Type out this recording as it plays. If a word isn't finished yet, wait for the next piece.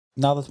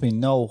Now that we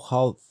know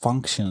how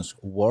functions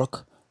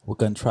work, we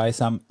can try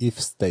some if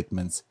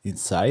statements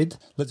inside.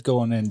 Let's go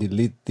on and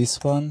delete this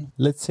one.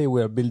 Let's say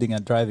we are building a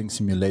driving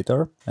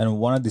simulator and we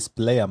want to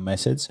display a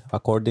message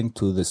according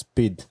to the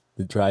speed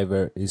the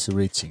driver is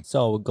reaching.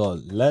 So we go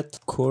let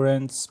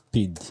current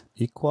speed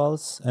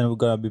equals, and we're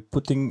gonna be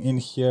putting in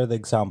here the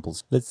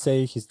examples. Let's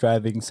say he's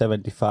driving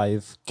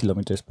 75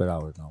 kilometers per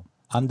hour now.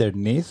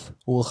 Underneath,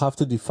 we'll have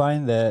to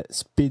define the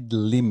speed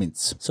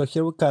limits. So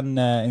here we can,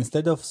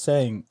 instead of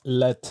saying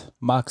let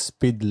max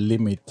speed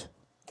limit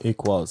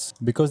equals,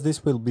 because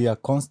this will be a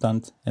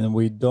constant and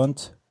we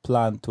don't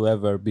plan to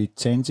ever be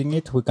changing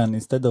it, we can,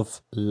 instead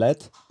of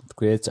let, it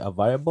creates a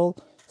variable,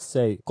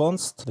 say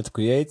const that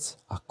creates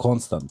a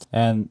constant.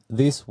 And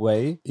this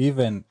way,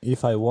 even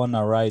if I want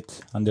to write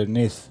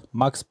underneath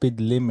max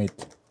speed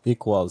limit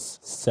equals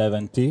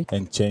 70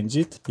 and change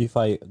it, if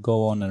I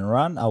go on and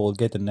run, I will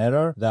get an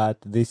error that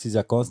this is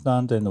a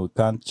constant and we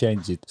can't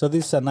change it. So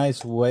this is a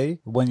nice way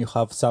when you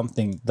have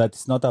something that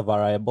is not a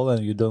variable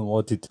and you don't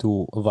want it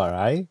to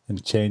vary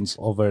and change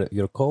over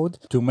your code,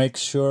 to make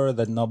sure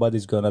that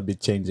nobody's gonna be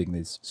changing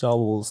this. So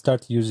we'll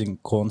start using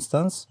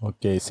constants.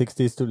 Okay,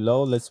 60 is too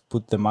low. Let's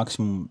put the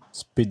maximum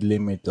speed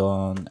limit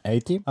on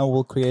 80, and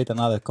we'll create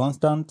another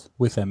constant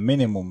with a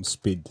minimum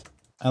speed.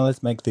 And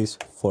let's make this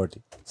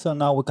 40. So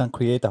now we can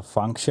create a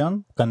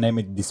function, we can name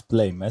it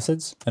display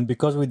message. And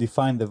because we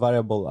defined the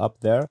variable up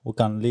there, we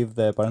can leave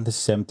the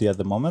parentheses empty at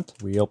the moment.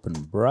 We open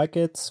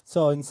brackets.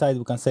 So inside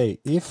we can say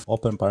if,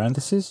 open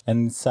parentheses,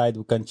 and inside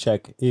we can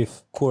check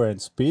if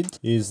current speed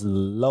is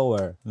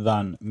lower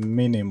than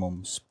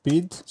minimum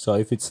speed. So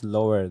if it's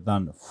lower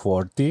than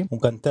 40, we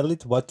can tell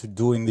it what to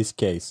do in this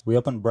case. We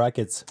open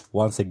brackets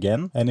once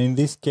again, and in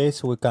this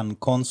case we can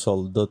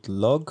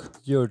console.log,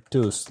 you're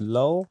too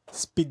slow,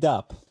 speed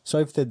up. So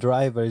if the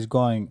driver is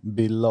going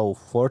below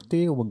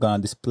 40, we're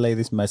gonna display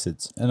this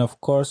message. And of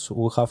course,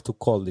 we'll have to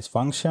call this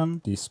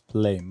function,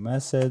 display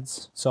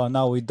message. So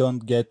now we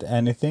don't get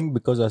anything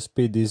because our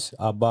speed is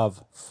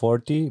above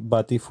 40.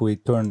 But if we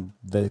turn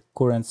the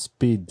current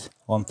speed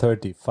on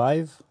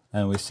 35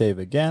 and we save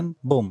again,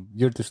 boom,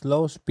 you're too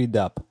slow, speed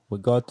up. We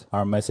got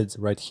our message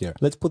right here.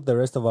 Let's put the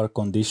rest of our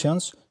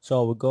conditions.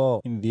 So we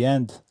go in the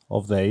end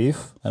of the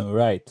if and we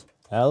write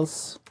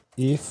else,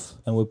 if,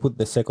 and we put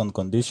the second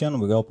condition,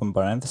 we open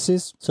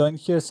parentheses. So in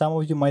here, some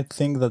of you might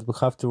think that we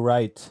have to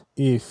write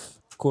if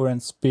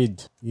current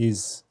speed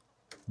is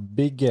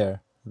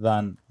bigger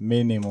than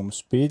minimum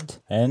speed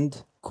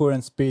and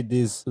current speed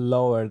is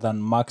lower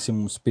than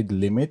maximum speed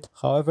limit.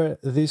 However,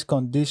 this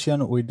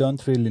condition, we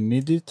don't really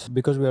need it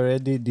because we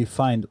already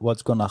defined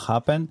what's gonna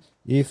happen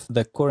if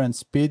the current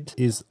speed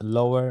is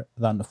lower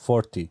than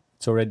 40.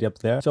 It's already up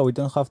there, so we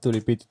don't have to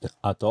repeat it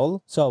at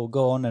all. So we'll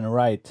go on and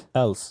write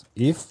else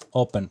if,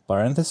 open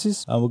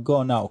parentheses, and we'll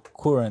go now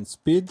current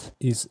speed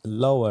is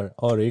lower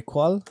or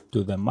equal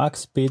to the max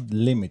speed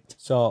limit.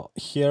 So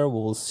here we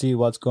will see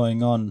what's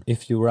going on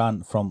if you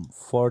run from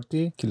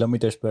 40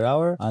 kilometers per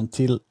hour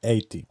until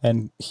 80.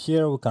 And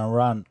here we can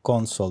run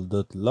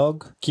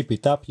console.log, keep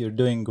it up, you're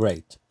doing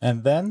great.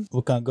 And then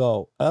we can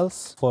go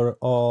else for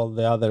all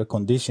the other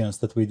conditions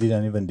that we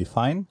didn't even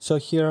define. So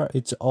here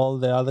it's all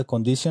the other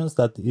conditions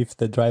that if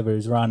the driver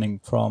is running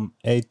from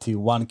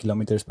 81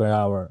 kilometers per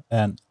hour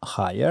and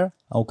higher,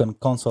 we can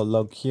console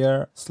log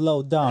here,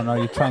 slow down, are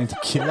you trying to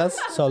kill us?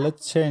 So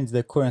let's change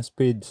the current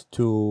speed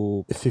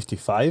to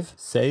 55,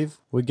 save.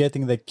 We're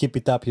getting the keep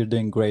it up, you're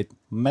doing great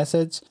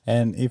message.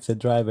 And if the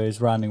driver is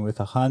running with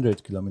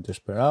 100 kilometers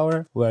per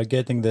hour, we're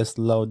getting the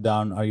slow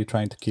down, are you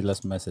trying to kill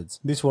us message.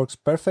 This works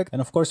perfect. And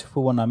of course, if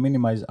we want to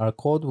minimize our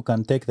code, we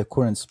can take the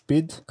current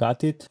speed,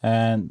 cut it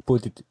and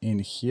put it in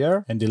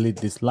here and delete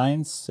these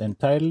lines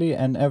entirely.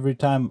 And every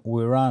time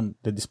we run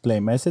the display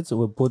message,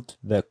 we put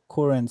the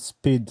current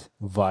speed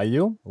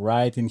value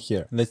right in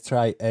here. Let's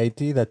try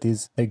 80, that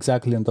is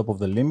exactly on top of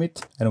the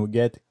limit, and we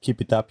get keep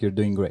it up, you're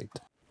doing great.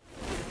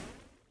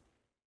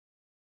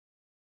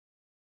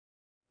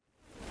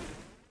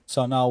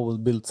 So now we'll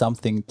build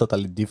something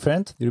totally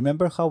different. You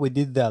remember how we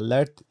did the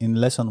alert in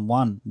lesson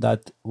 1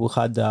 that we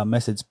had a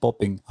message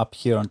popping up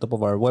here on top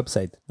of our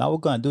website? Now we're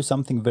gonna do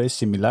something very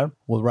similar.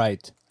 We'll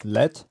write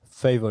let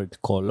favorite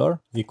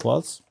color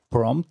equals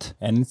prompt,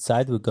 and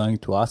inside we're going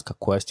to ask a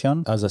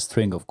question as a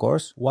string, of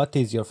course. What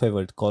is your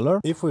favorite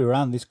color? If we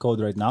run this code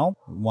right now,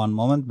 one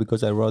moment,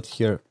 because I wrote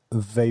here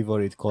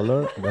favorite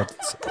color,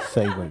 that's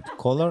favorite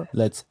color.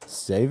 Let's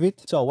save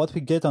it. So what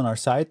we get on our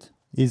site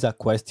is a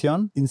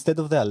question. Instead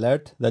of the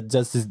alert that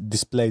just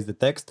displays the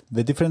text,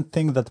 the different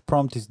thing that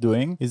prompt is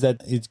doing is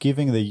that it's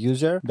giving the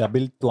user the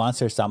ability to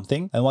answer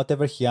something, and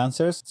whatever he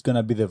answers, it's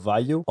gonna be the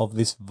value of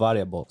this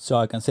variable. So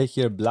I can say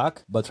here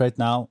black, but right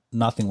now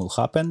nothing will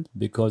happen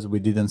because we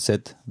didn't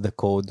set the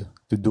code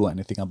to do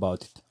anything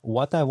about it.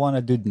 What I want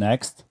to do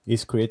next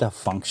is create a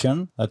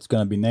function that's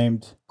going to be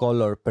named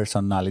color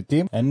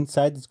personality, and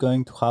inside it's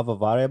going to have a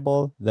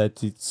variable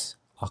that it's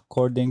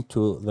according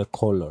to the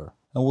color.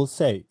 And we'll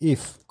say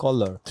if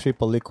color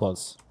triple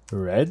equals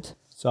red.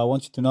 So I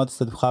want you to notice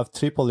that we have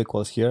triple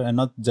equals here and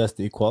not just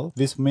equal.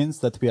 This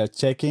means that we are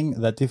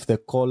checking that if the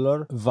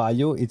color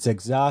value is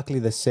exactly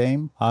the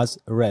same as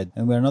red,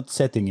 and we're not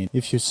setting it.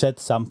 If you set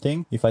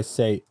something, if I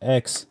say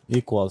x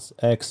equals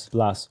x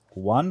plus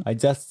 1, I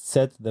just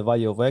set the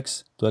value of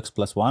x to x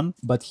plus 1,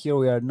 but here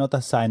we are not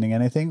assigning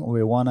anything.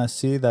 We want to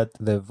see that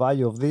the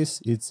value of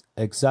this is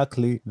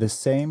exactly the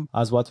same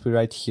as what we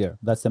write here.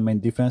 That's the main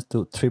difference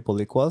to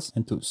triple equals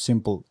and to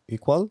simple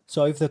equal.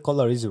 So if the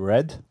color is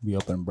red, we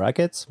open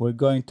brackets, we're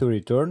going to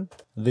return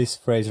this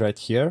phrase right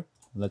here.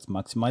 Let's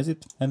maximize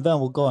it, and then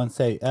we'll go and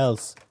say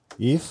else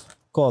if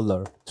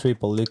color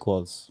triple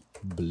equals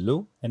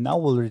blue, and now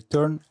we'll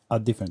return a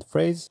different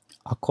phrase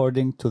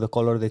according to the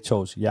color they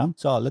chose. Yeah,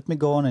 so let me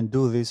go on and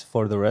do this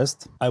for the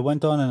rest. I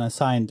went on and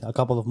assigned a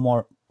couple of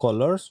more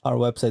colors. Our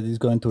website is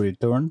going to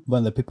return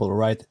when the people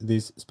write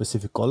these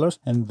specific colors,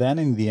 and then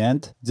in the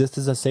end, just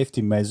as a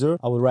safety measure,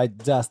 I will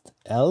write just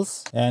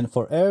else, and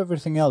for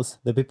everything else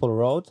the people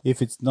wrote,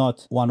 if it's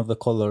not one of the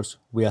colors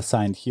we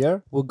assigned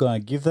here, we're gonna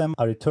give them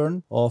a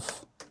return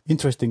of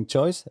interesting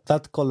choice.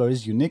 That color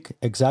is unique,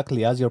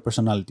 exactly as your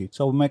personality.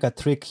 So we make a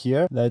trick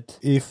here that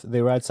if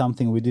they write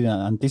something we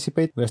didn't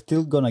anticipate, we're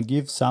still gonna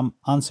give some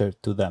answer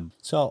to them.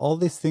 So all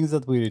these things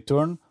that we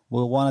return,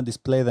 we want to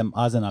display them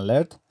as an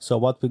alert. So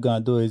what we're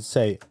gonna do is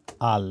say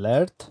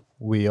alert,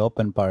 we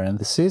open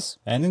parentheses,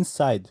 and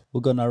inside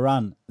we're gonna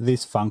run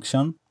this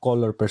function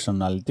color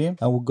personality,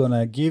 and we're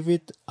gonna give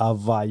it a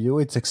value.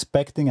 It's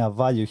expecting a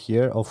value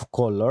here of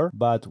color,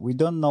 but we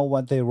don't know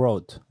what they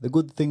wrote. The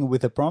good thing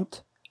with the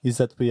prompt is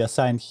that we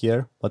assign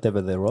here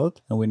whatever they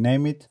wrote and we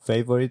name it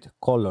favorite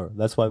color.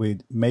 That's why we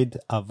made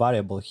a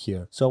variable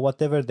here. So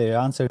whatever they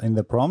answered in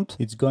the prompt,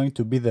 it's going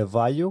to be the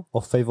value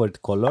of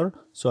favorite color.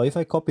 So if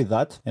I copy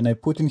that and I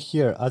put in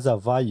here as a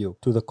value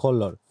to the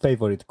color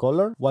favorite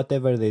color,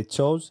 whatever they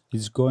chose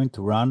is going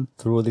to run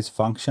through this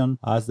function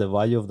as the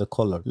value of the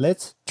color.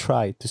 Let's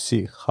try to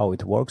see how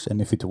it works, and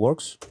if it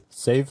works,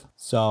 save.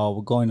 So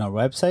we'll go in our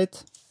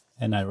website,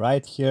 and I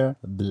write here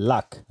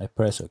black. I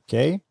press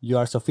OK. You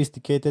are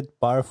sophisticated,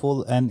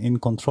 powerful, and in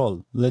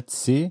control. Let's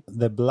see.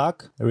 The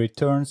black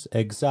returns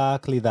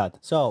exactly that.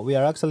 So we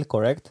are actually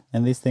correct,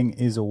 and this thing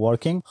is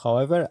working.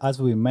 However, as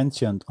we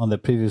mentioned on the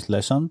previous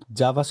lesson,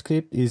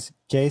 JavaScript is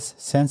case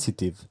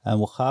sensitive, and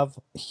we'll have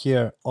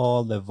here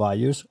all the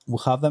values. We'll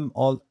have them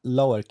all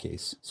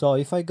lowercase. So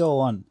if I go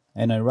on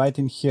and I write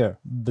in here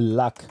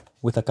black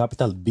with a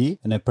capital B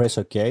and I press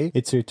OK,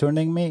 it's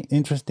returning me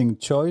interesting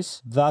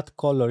choice. That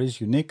color is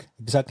unique,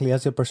 exactly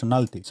as your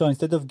personality. So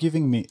instead of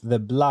giving me the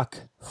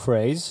black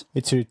phrase,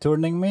 it's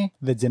returning me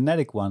the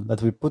generic one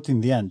that we put in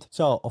the end.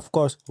 So of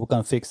course we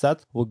can fix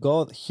that. We'll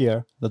go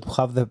here that we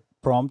have the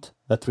prompt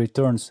that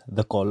returns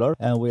the color,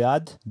 and we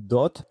add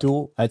dot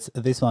to, it's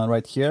this one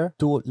right here,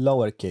 to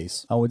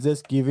lowercase. I will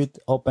just give it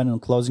open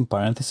and closing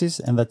parentheses,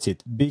 and that's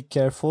it. Be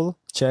careful,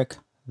 check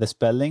the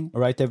spelling,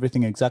 write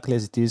everything exactly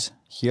as it is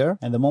here,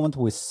 and the moment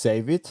we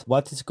save it,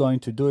 what it's going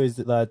to do is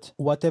that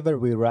whatever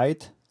we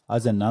write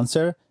as an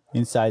answer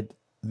inside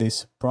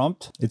this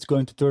prompt, it's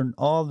going to turn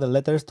all the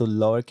letters to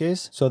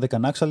lowercase, so they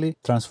can actually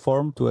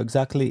transform to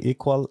exactly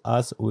equal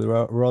as we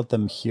wrote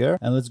them here.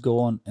 And let's go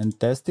on and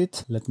test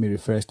it. Let me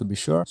refresh to be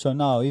sure. So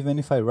now even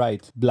if I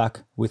write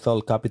black with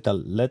all capital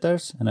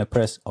letters and I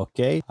press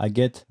OK, I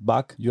get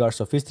back, you are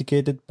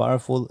sophisticated,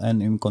 powerful,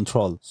 and in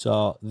control.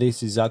 So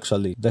this is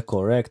actually the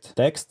correct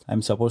text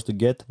I'm supposed to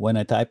get when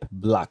I type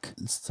black.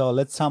 So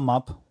let's sum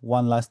up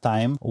one last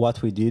time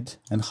what we did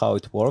and how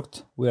it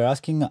worked. We're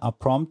asking a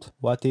prompt,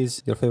 what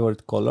is your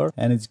favorite color?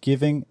 And it's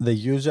giving the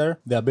user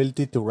the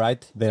ability to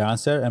write their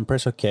answer and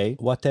press OK.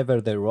 Whatever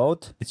they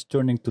wrote, it's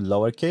turning to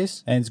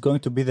lowercase, and it's going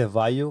to be the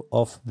value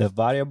of the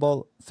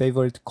variable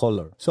favorite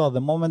color. So the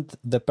moment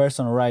the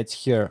person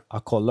writes here a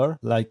color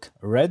like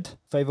red,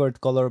 favorite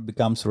color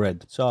becomes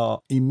red.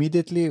 So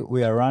immediately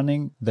we are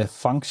running the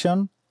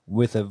function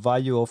with a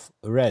value of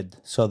red.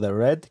 So the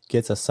red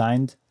gets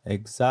assigned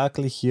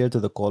exactly here to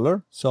the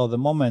color. So the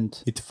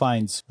moment it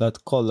finds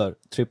that color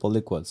triple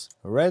equals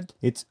red,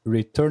 it's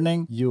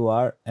returning you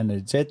are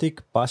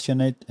energetic,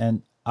 passionate,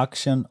 and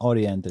action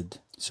oriented.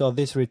 So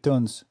this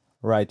returns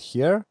right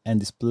here and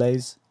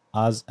displays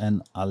as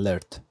an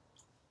alert.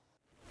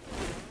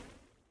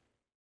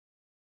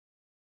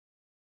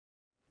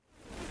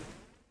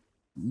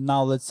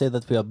 Now let's say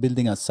that we are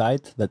building a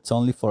site that's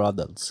only for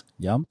adults.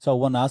 Yeah. So I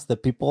want to ask the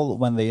people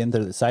when they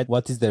enter the site,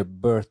 what is their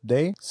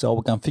birthday? So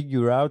we can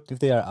figure out if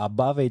they are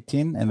above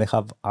 18 and they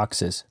have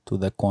access to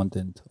the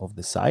content of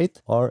the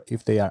site, or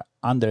if they are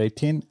under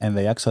 18 and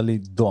they actually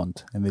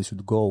don't and they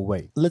should go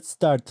away. Let's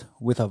start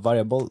with a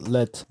variable,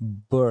 let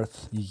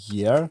birth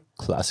year,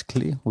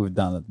 classically, we've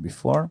done that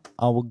before.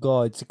 I will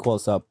go, it's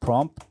equals a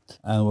prompt,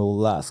 and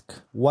we'll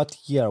ask what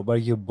year were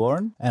you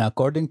born, and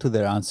according to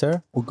their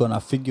answer, we're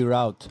gonna figure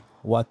out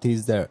what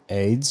is their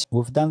age.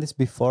 We've done this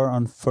before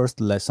on first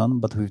lesson,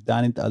 but we've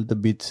done it a little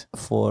bit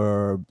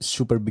for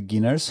super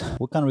beginners.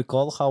 We can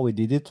recall how we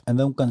did it, and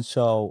then we can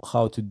show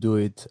how to do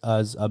it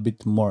as a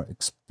bit more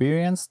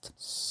experienced.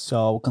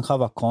 So we can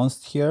have a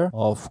const here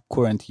of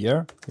current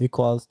year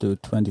equals to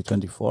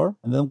 2024,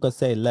 and then we can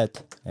say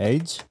let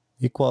age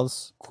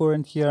equals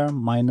current year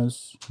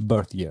minus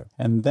birth year.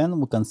 And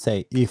then we can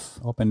say if,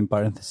 opening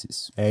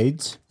parentheses,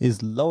 age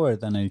is lower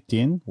than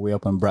 18, we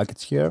open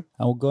brackets here,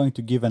 and we're going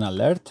to give an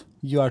alert.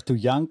 You are too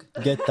young,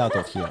 get out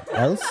of here.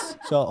 Else,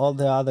 so all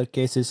the other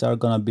cases are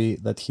gonna be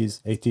that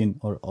he's 18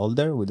 or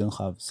older. We don't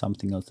have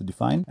something else to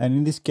define. And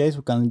in this case,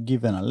 we can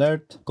give an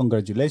alert.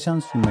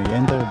 Congratulations, you may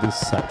enter this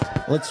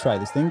site. Let's try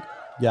this thing.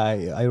 Yeah,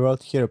 I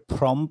wrote here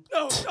prompt,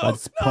 but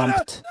it's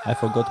prompt. I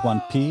forgot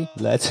one P.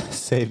 Let's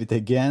save it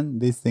again.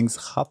 These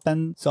things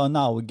happen. So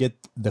now we get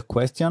the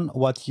question,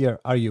 what year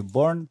are you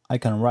born? I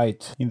can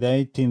write in the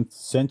 18th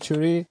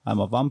century. I'm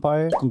a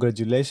vampire.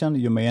 Congratulations,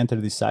 you may enter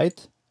this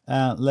site.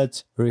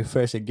 Let's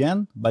refresh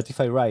again. But if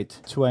I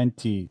write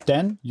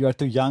 2010, you are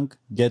too young,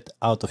 get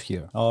out of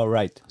here. All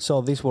right.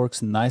 So this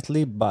works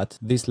nicely, but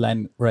this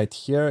line right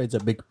here is a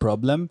big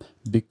problem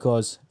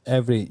because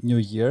every New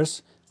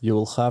Year's, you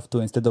will have to,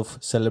 instead of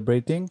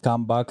celebrating,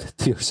 come back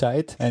to your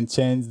site and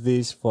change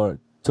this for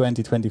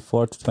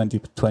 2024 to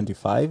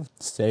 2025,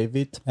 save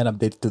it and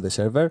update it to the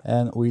server.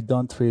 And we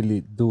don't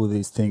really do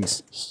these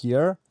things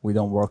here. We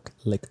don't work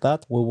like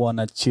that. We want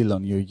to chill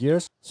on New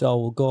Year's. So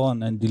we'll go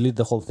on and delete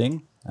the whole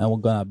thing. And we're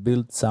going to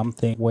build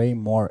something way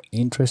more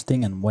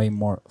interesting and way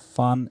more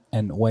fun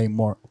and way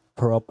more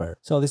proper.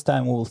 So this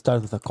time we will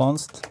start with a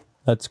const.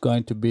 That's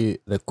going to be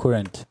the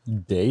current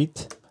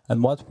date.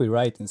 And what we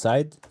write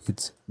inside,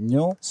 it's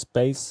new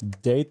space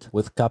date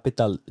with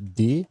capital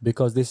D,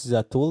 because this is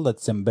a tool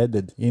that's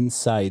embedded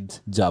inside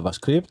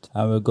JavaScript,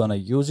 and we're gonna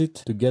use it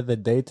to get the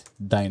date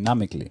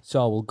dynamically.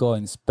 So I will go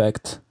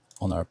inspect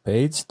on our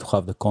page to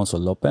have the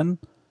console open.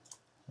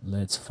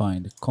 Let's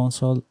find the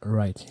console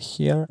right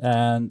here.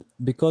 And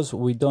because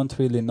we don't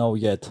really know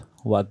yet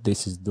what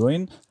this is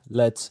doing,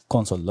 let's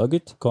console log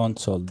it.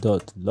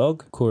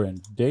 Console.log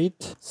current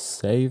date,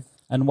 save.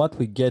 And what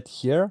we get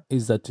here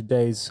is that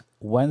today is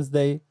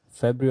Wednesday,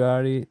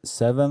 February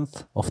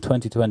 7th of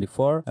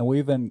 2024, and we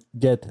even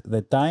get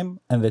the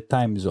time and the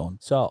time zone.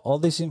 So all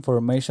this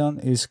information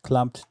is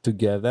clumped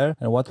together,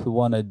 and what we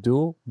want to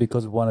do,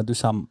 because we want to do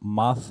some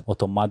math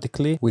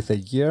automatically with the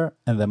year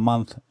and the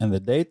month and the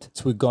date,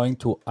 so we're going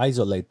to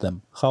isolate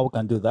them. How we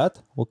can do that?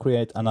 We'll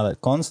create another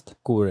const,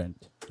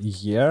 current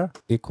year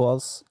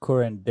equals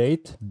current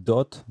date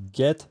dot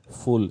get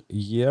full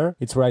year.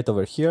 It's right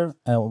over here,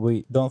 and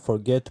we don't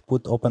forget to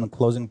put open and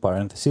closing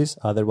parentheses,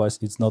 otherwise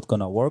it's not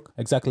gonna work,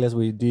 exactly as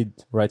we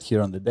did right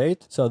here on the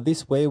date. So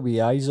this way we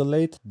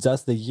isolate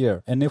just the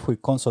year, and if we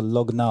console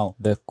log now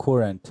the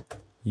current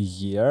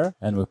year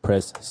and we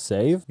press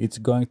save, it's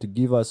going to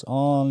give us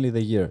only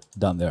the year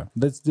down there.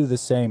 Let's do the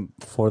same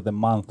for the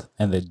month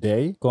and the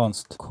day.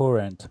 Const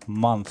current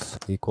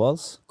month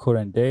equals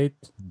current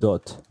date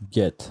dot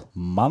get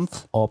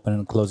month, open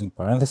and closing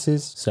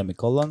parentheses,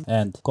 semicolon,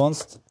 and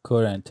const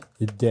current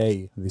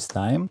day this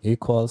time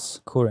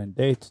equals current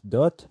date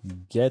dot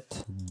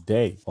get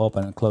day,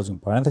 open and closing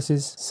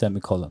parentheses,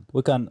 semicolon.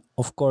 We can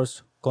of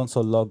course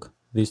console log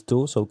these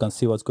two so we can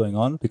see what's going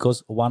on,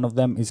 because one of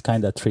them is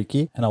kind of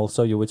tricky, and I will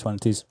show you which one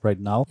it is right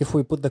now. If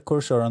we put the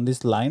cursor on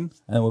this line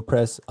and we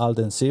press Alt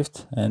and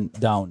Shift and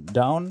down,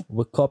 down,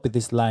 we copy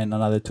this line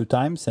another 2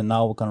 times, and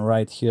now we can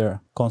write here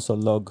console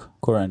log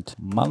current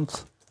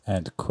month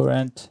and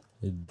current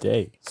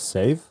day,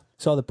 save.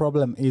 So the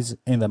problem is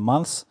in the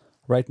months.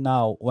 Right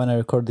now, when I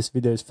record this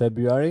video, is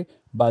February,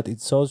 but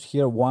it shows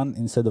here 1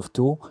 instead of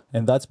 2,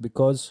 and that's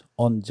because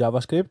on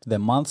JavaScript, the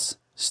months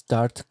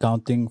start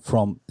counting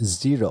from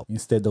 0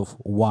 instead of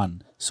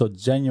 1. So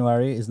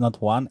January is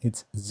not 1,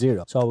 it's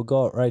 0. So we'll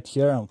go right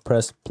here and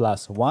press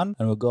 +1,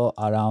 and we'll go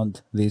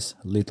around this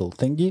little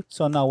thingy.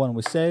 So now when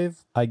we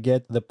save, I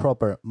get the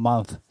proper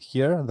month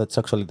here. That's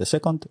actually the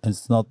second, and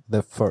it's not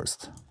the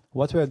first.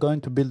 What we are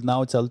going to build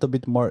now, it's a little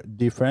bit more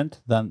different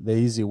than the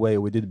easy way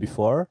we did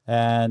before,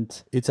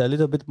 and it's a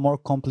little bit more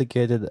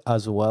complicated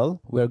as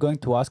well. We are going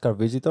to ask our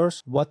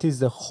visitors what is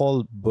the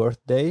whole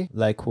birthday,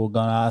 like we're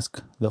gonna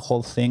ask the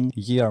whole thing,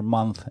 year,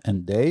 month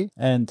and day,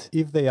 and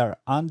if they are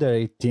under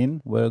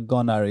 18, we're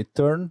gonna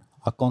return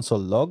a console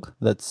log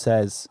that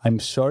says, I'm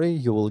sorry,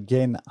 you will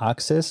gain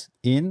access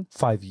in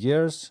 5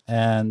 years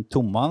and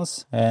 2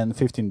 months and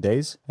 15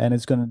 days. And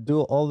it's going to do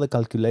all the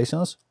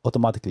calculations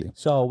automatically.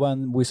 So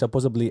when we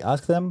supposedly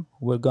ask them,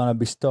 we're going to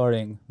be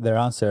storing their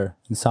answer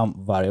in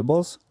some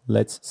variables.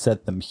 Let's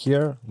set them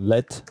here.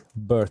 Let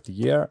birth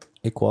year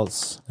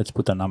equals, let's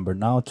put a number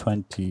now,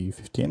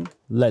 2015.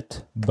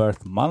 Let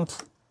birth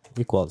month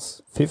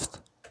equals 5th.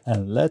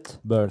 And let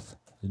birth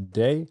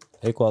day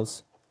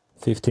equals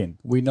 15.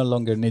 We no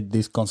longer need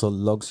these console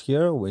logs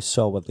here. We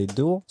saw what they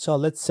do. So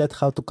let's set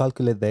how to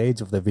calculate the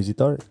age of the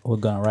visitor. We're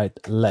gonna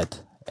write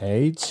let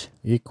age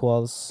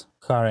equals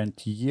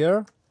current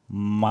year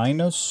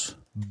minus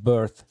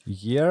birth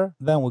year.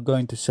 Then we're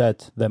going to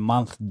set the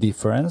month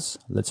difference.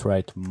 Let's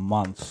write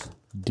month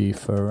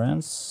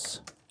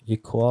difference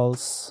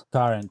equals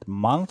current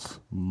month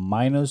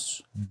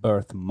minus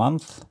birth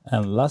month.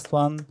 And last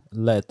one,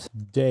 let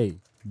day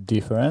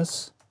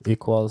difference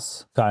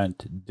equals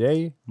current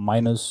day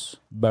minus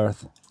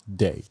birth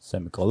day,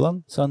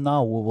 semicolon. So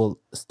now we will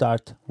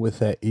start with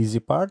the easy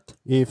part.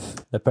 If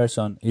the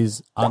person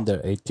is under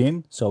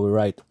 18, so we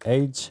write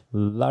age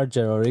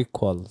larger or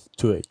equal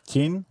to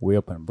 18, we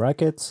open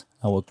brackets,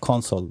 and we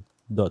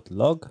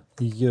console.log,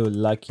 you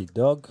lucky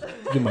dog,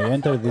 you may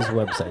enter this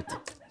website,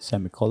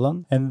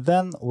 semicolon. And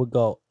then we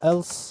go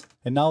else,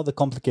 and now the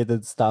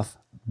complicated stuff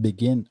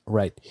begin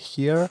right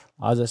here.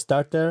 As a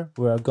starter,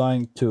 we are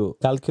going to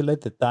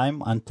calculate the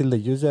time until the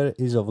user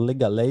is of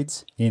legal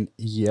age in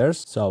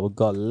years. So we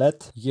go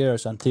let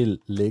years until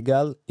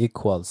legal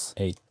equals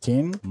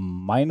 18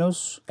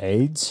 minus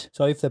age.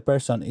 So if the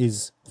person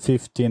is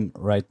 15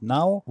 right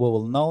now, we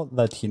will know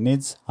that he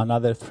needs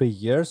another 3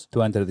 years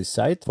to enter the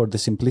site. For the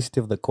simplicity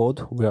of the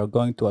code, we are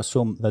going to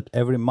assume that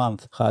every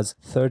month has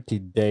 30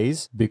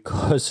 days,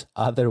 because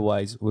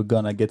otherwise we're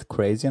gonna get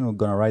crazy and we're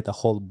gonna write a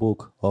whole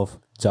book of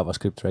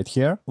JavaScript right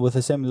here. With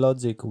the same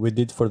logic we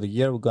did for the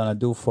year, we're gonna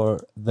do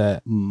for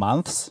the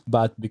months,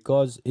 but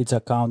because it's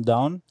a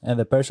countdown and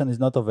the person is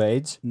not of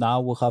age,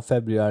 now we have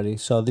February,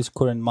 so this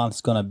current month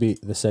is gonna be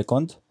the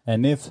 2nd,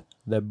 and if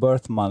the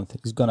birth month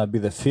is gonna be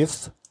the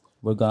 5th,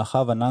 we're gonna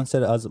have an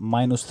answer as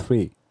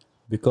 -3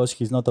 because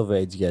he's not of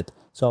age yet.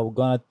 So we're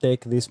gonna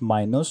take this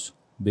minus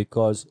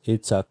because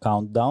it's a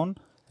countdown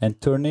and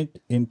turn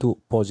it into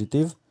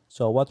positive.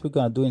 So what we're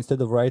gonna do,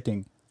 instead of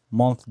writing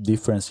month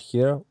difference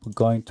here, we're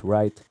going to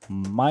write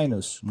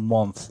minus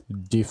month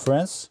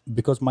difference,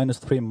 because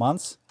 -3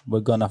 months, we're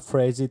gonna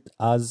phrase it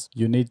as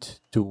you need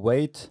to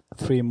wait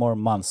 3 more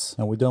months,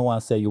 and we don't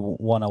want to say you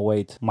want to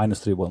wait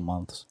 -3 more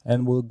months.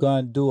 And we're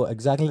gonna do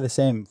exactly the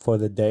same for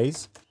the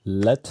days.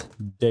 Let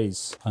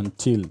days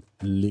until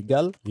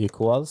legal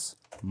equals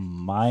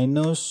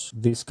minus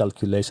this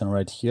calculation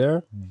right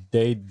here,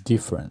 day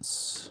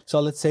difference.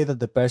 So let's say that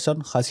the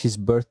person has his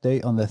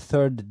birthday on the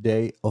 3rd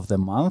day of the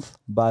month,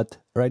 but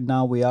right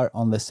now we are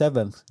on the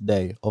 7th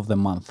day of the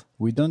month.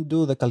 We don't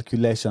do the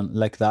calculation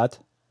like that,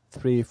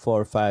 3,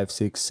 4, 5,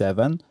 6,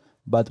 7,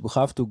 but we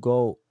have to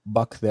go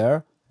back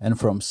there and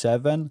from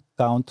 7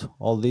 count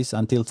all this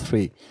until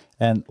 3,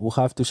 and we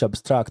have to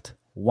subtract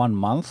 1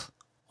 month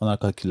on our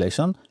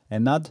calculation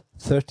and add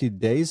 30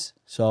 days.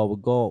 So we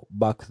go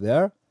back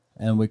there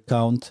and we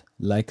count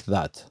like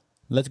that.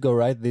 Let's go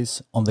write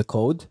this on the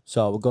code.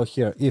 So we'll go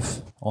here,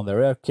 if on the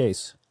rare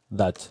case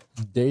that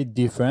day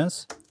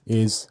difference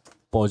is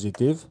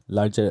positive,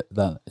 larger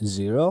than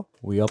 0,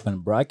 we open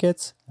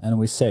brackets and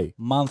we say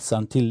months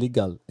until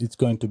legal, it's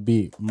going to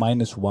be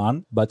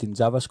 -1, but in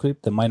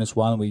JavaScript, the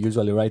 -1, we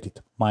usually write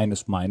it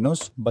minus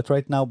minus. But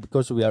right now,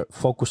 because we are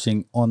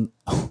focusing on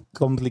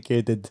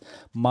complicated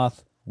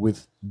math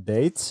with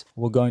dates,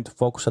 we're going to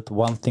focus at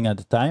one thing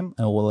at a time,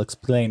 and we'll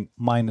explain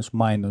minus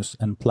minus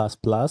and plus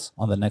plus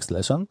on the next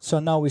lesson. So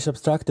now we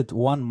subtracted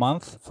 1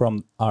 month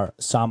from our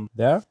sum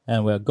there,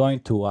 and we're going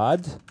to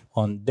add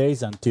on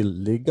days until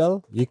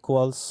legal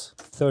equals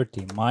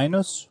 30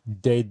 minus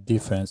date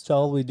difference. So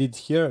all we did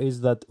here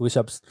is that we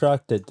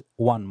subtracted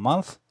 1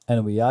 month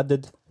and we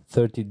added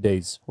 30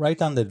 days.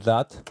 Right under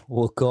that,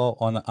 we'll go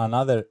on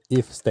another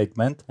if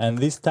statement, and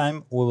this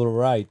time we will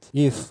write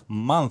if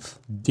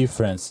month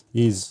difference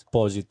is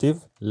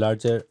positive,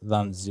 larger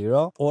than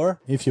 0,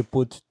 or if you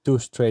put 2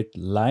 straight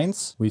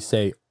lines, we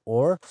say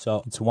or.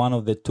 So it's one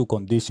of the 2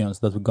 conditions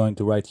that we're going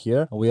to write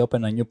here. We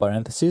open a new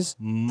parenthesis,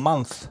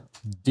 month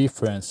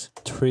difference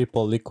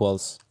triple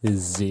equals is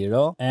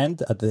 0,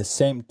 and at the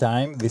same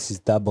time, this is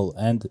double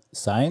and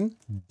sign,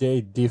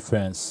 date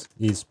difference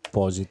is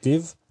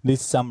positive.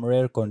 This is some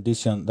rare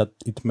condition that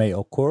it may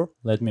occur.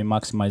 Let me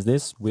maximize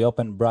this. We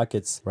open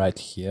brackets right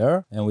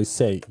here and we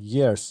say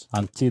years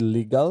until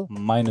legal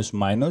minus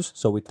minus.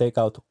 So we take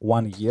out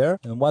 1 year,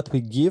 and what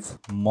we give,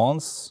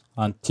 months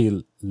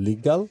until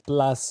legal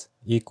plus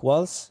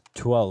equals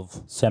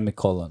 12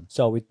 semicolon.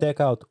 So we take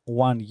out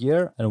 1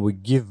 year and we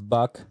give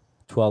back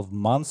 12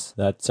 months.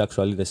 That's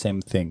actually the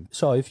same thing.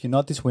 So if you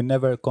notice, we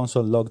never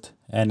console logged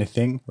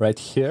anything right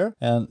here,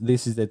 and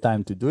this is the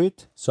time to do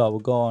it. So we'll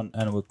go on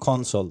and we'll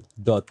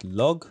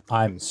console.log,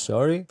 I'm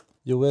sorry,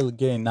 you will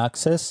gain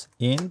access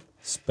in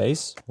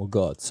space, we'll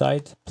go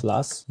outside,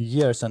 plus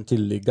years until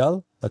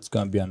legal, that's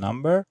going to be a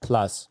number,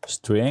 plus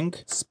string,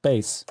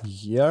 space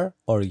year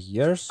or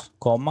years,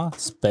 comma,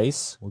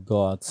 space, we'll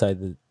go outside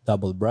the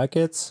double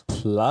brackets,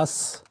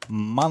 plus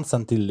months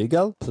until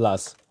legal,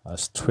 plus a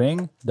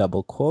string,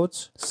 double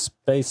quotes,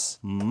 space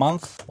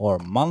month or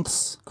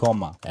months,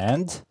 comma,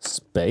 and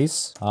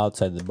space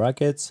outside the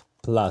brackets,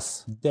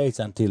 plus days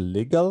until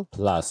legal,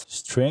 plus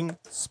string,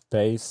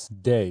 space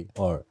day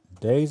or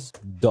days,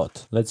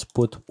 dot. Let's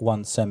put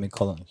 1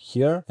 semicolon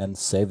here and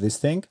save this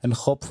thing. And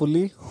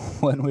hopefully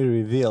when we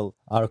reveal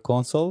our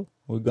console,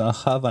 we're gonna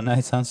have a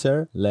nice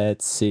answer.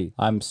 Let's see.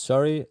 I'm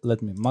sorry.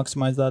 Let me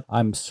maximize that.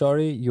 I'm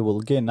sorry. You will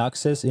gain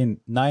access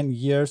in 9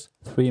 years,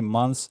 3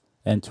 months,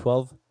 and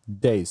 12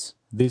 days.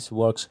 This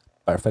works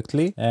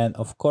perfectly, and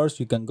of course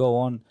you can go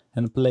on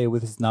and play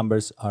with these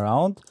numbers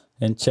around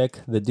and check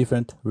the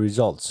different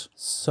results.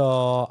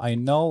 So I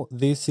know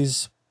this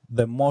is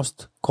the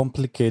most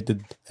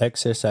complicated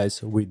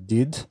exercise we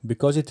did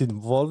because it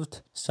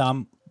involved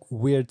some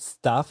weird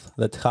stuff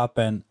that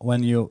happen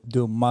when you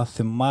do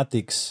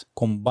mathematics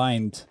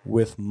combined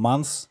with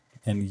months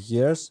and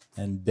years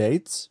and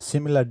dates.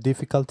 Similar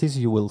difficulties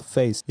you will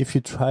face if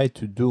you try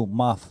to do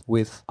math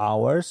with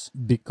hours,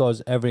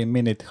 because every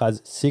minute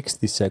has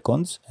 60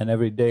 seconds and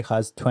every day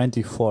has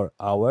 24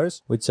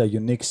 hours, which is a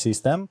unique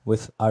system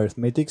with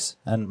arithmetics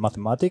and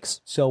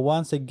mathematics. So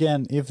once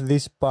again, if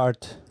this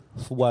part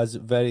was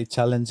very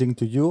challenging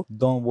to you,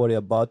 don't worry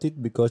about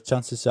it, because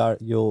chances are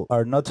you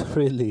are not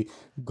really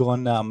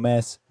gonna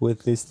mess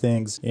with these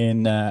things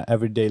in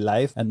everyday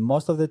life, and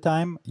most of the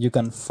time you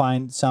can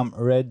find some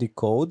ready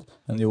code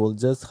and you will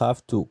just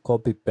have to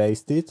copy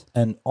paste it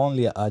and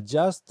only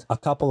adjust a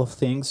couple of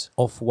things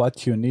of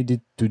what you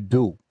needed to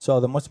do. So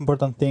the most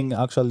important thing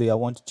actually I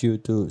wanted you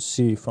to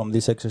see from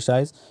this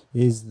exercise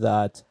is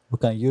that we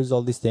can use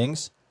all these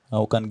things and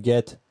we can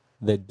get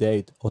the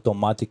date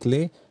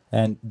automatically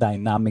and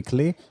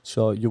dynamically,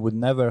 so you would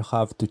never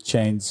have to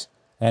change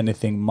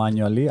anything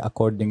manually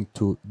according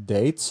to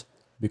dates,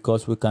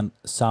 because we can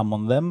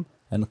summon them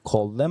and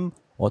call them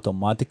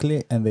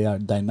automatically, and they are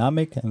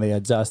dynamic and they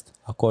adjust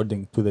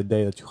according to the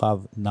day that you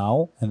have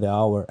now and the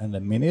hour and the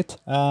minute.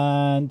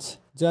 And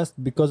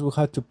just because we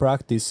had to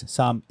practice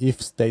some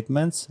if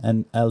statements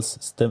and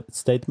else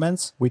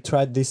statements, we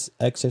tried this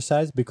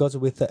exercise, because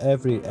with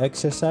every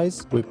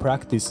exercise we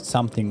practice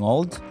something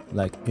old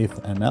like if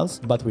and else,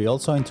 but we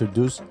also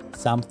introduce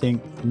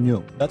something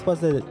new. That was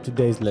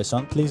today's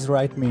lesson. Please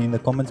write me in the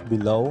comments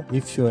below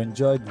if you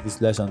enjoyed this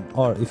lesson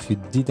or if you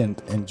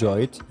didn't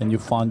enjoy it and you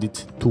found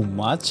it too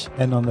much.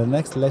 And on the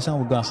next lesson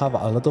we're gonna have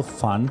a lot of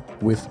fun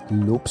with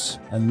loops,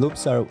 and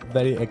loops are a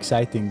very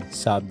exciting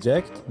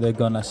subject. They're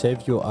gonna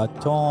save you a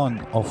ton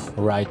of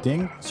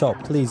writing, so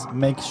please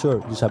make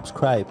sure you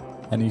subscribe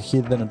and you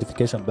hit the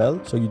notification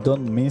bell so you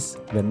don't miss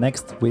the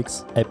next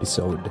week's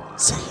episode.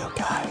 See you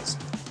guys.